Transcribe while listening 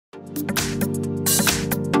Hi,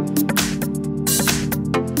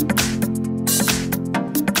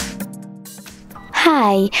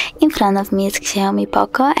 in front of me is Xiaomi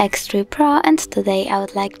POCO X3 Pro, and today I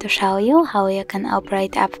would like to show you how you can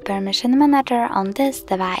operate App Permission Manager on this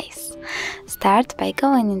device. Start by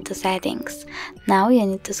going into Settings. Now you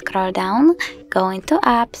need to scroll down, go into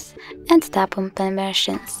Apps and tap on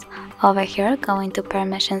Permissions. Over here, go into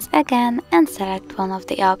Permissions again and select one of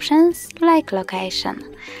the options like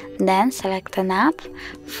Location. Then select an app,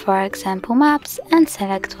 for example Maps, and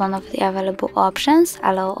select one of the available options: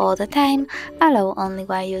 Allow all the time, Allow only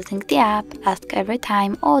while using the app, Ask every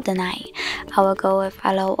time, or Deny. I will go with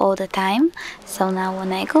Allow all the time, so now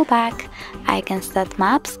when I go back, I can see that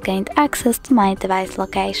Maps gained access to my device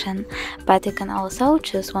location. But you can also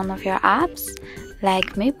choose one of your apps,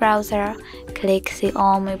 like Mi Browser, click See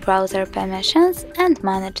all Mi Browser permissions and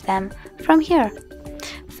manage them from here.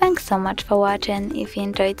 Thanks so much for watching. If you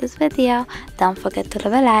enjoyed this video, don't forget to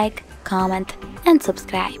leave a like, comment and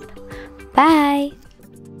subscribe. Bye!